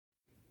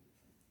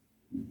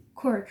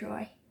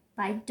Corduroy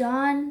by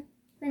Dawn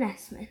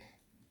Vanessman.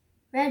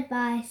 Read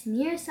by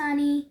Samir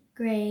Sani,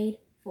 grade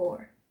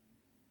 4.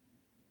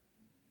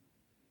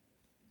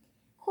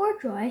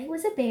 Corduroy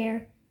was a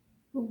bear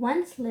who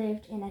once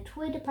lived in a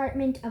toy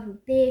department of a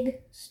big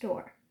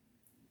store.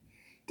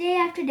 Day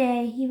after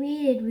day, he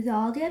waited with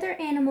all the other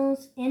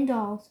animals and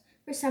dolls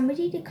for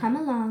somebody to come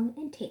along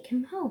and take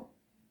him home.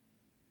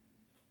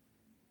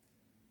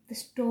 The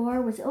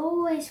store was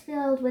always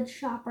filled with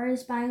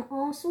shoppers buying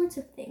all sorts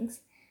of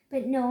things,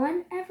 but no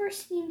one ever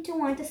seemed to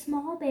want a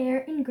small bear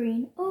in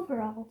green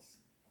overalls.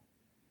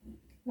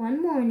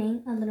 One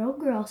morning, a little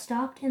girl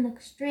stopped and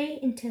looked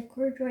straight into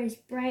Corduroy's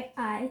bright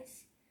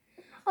eyes.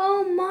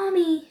 "Oh,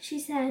 Mommy," she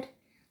said,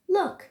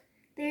 "look,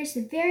 there's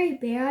the very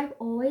bear I've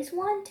always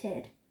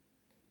wanted."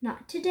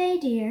 "Not today,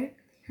 dear,"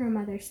 her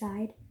mother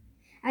sighed.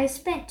 "I've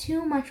spent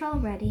too much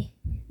already.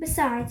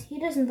 Besides, he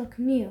doesn't look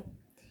new.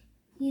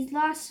 He's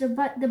lost the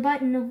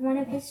button of one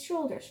of his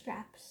shoulder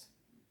straps."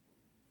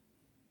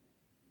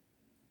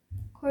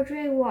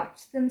 Corduroy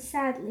watched them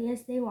sadly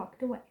as they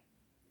walked away.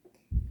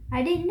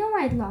 "I didn't know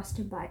I'd lost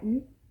a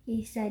button,"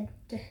 he said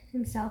to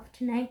himself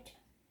tonight.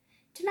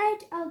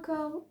 "Tonight I'll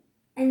go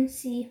and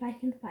see if I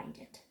can find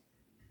it."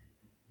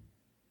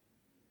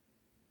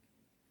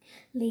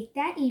 Late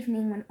that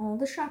evening, when all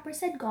the shoppers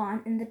had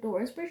gone and the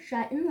doors were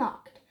shut and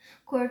locked,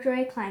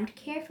 Corduroy climbed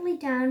carefully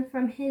down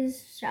from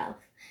his shelf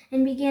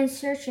and began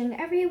searching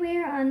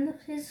everywhere on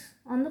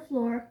the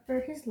floor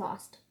for his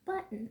lost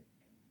button.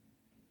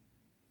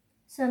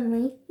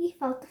 Suddenly, he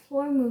felt the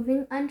floor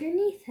moving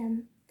underneath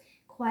him.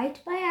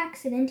 Quite by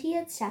accident, he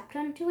had stepped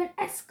onto an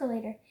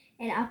escalator,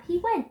 and up he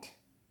went.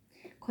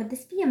 Could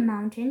this be a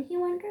mountain, he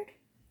wondered?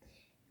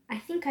 "I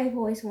think I've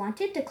always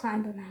wanted to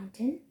climb a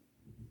mountain."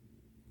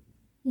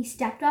 He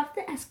stepped off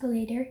the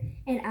escalator,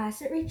 and as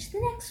it reached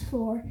the next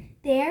floor,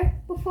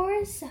 there, before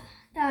his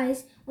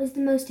eyes, was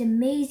the most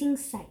amazing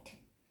sight.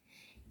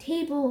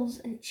 Tables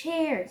and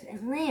chairs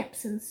and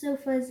lamps and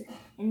sofas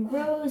and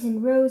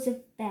rows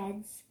of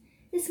beds.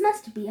 "This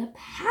must be a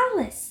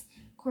palace,"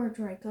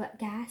 Corduroy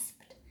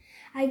gasped.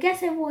 "I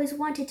guess I've always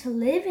wanted to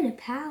live in a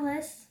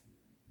palace."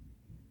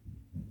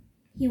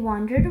 He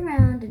wandered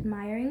around,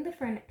 admiring the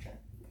furniture.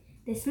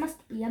 "This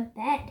must be a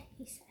bed,"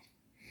 he said.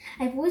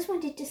 "I've always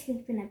wanted to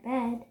sleep in a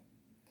bed."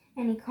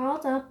 And he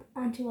crawled up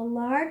onto a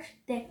large,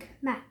 thick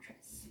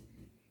mattress.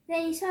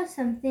 Then he saw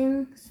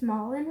something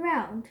small and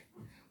round.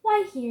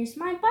 "Why, here's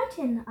my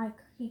button!"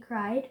 he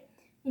cried,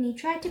 and he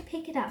tried to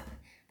pick it up,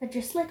 but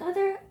just like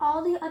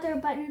all the other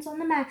buttons on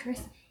the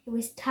mattress, it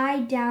was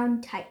tied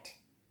down tight.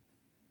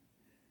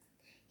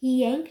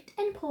 He yanked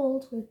and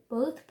pulled with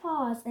both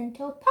paws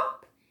until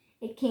pop!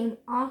 It came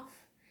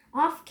off.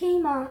 Off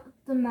came off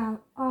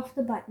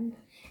the button,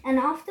 and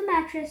off the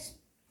mattress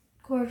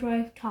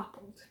Corduroy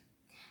toppled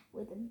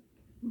with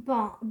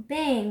a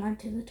bang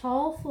onto the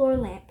tall floor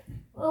lamp.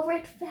 Over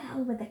it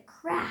fell with a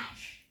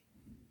crash.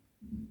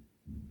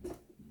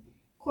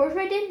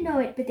 Corduroy didn't know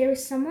it, but there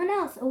was someone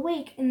else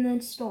awake in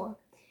the store.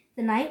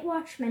 The night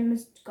watchman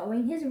was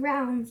going his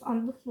rounds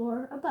on the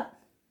floor above.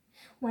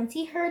 Once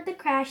he heard the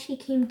crash, he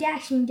came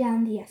dashing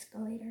down the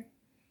escalator.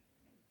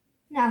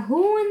 "Now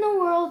who in the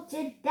world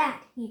did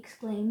that?" he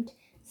exclaimed.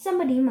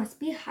 "Somebody must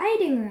be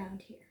hiding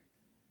around here."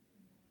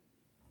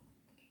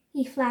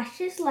 He flashed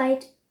his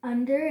light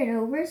under and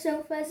over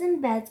sofas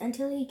and beds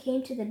until he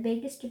came to the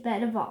biggest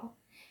bed of all.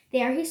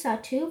 There he saw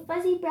two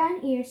fuzzy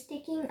brown ears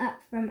sticking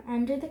up from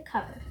under the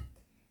cover.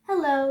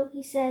 "Hello,"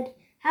 he said.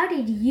 "How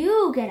did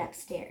you get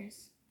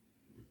upstairs?"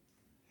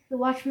 The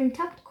watchman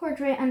tucked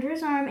Corduroy under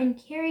his arm and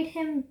carried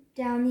him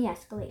down the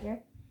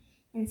escalator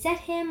and set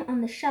him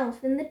on the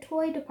shelf in the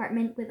toy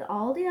department with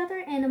all the other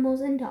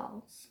animals and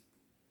dolls.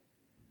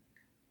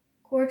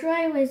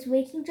 Corduroy was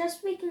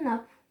just waking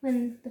up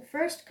when the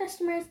first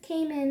customers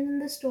came in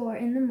the store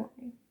in the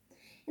morning,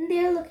 and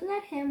there, looking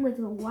at him with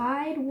a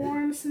wide,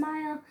 warm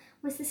smile,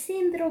 was the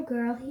same little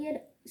girl he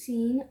had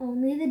seen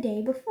only the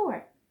day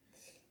before.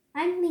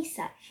 "I'm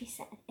Lisa," she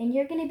said, "and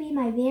you're going to be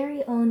my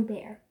very own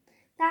bear.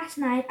 Last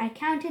night I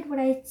counted what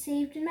I had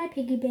saved in my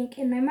piggy bank,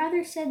 and my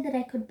mother said that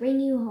I could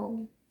bring you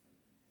home."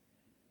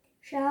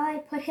 "Shall I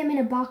put him in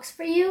a box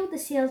for you?" the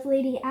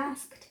saleslady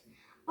asked.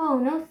 "Oh,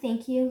 no,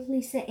 thank you,"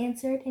 Lisa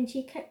answered, and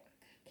she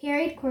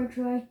carried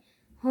Corduroy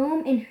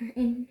home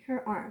in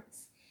her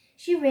arms.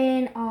 She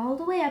ran all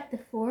the way up the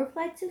 4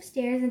 flights of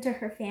stairs into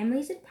her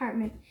family's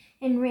apartment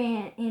and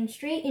ran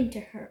straight into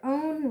her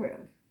own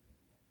room.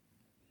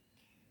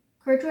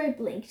 Corduroy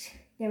blinked.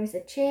 There was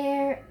a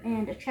chair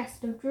and a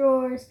chest of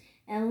drawers,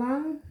 and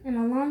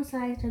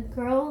alongside a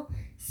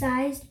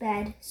girl-sized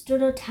bed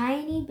stood a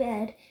tiny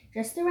bed,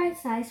 just the right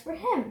size for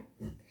him.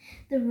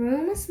 The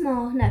room was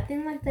small,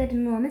 nothing like that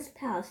enormous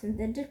palace in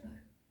the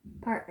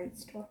department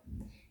store.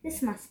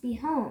 "This must be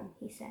home,"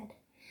 he said.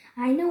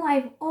 "I know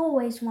I've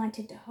always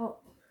wanted to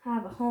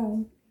have a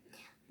home."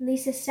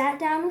 Lisa sat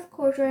down with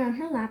Corduroy on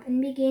her lap and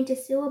began to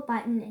sew a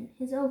button in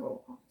his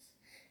overalls.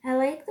 "I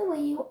like the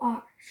way you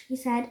are," she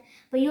said,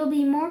 "but you'll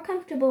be more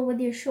comfortable with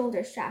your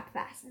shoulder strap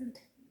fastened."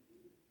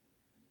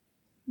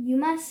 You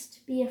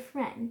must be a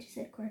friend,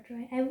 said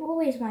Corduroy. I've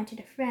always wanted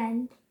a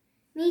friend.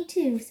 Me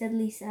too, said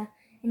Lisa,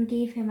 and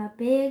gave him a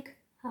big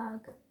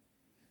hug.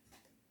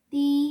 The